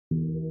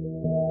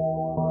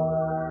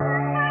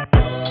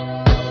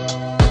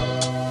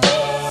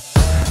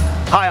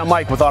Hi, I'm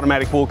Mike with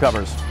Automatic Pool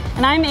Covers.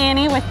 And I'm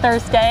Annie with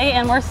Thursday,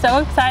 and we're so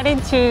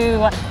excited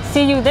to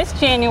see you this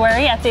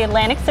January at the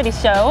Atlantic City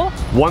Show.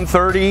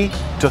 1:30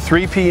 to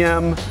 3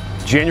 p.m.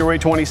 January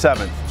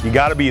 27th. You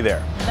got to be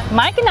there.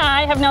 Mike and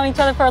I have known each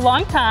other for a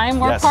long time.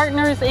 We're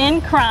partners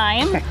in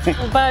crime.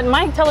 But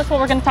Mike, tell us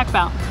what we're going to talk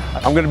about.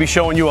 I'm going to be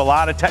showing you a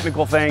lot of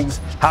technical things,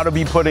 how to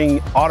be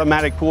putting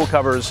automatic pool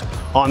covers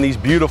on these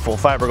beautiful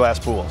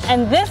fiberglass pools.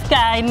 And this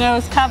guy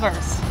knows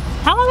covers.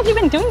 How long have you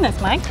been doing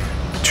this, Mike?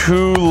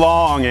 Too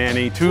long,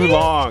 Annie, too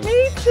long.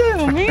 Me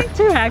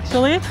too,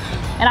 actually.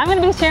 And I'm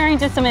going to be sharing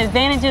just some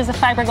advantages of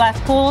fiberglass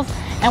pools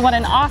and what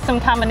an awesome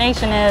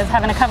combination is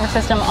having a cover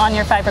system on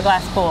your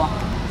fiberglass pool.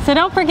 So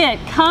don't forget,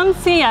 come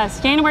see us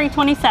January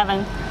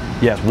 27th.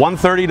 Yes,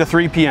 1:30 to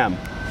 3 p.m.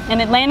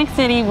 in Atlantic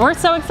City. We're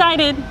so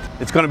excited.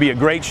 It's going to be a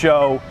great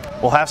show.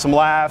 We'll have some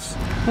laughs.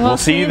 We'll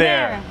see you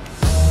there.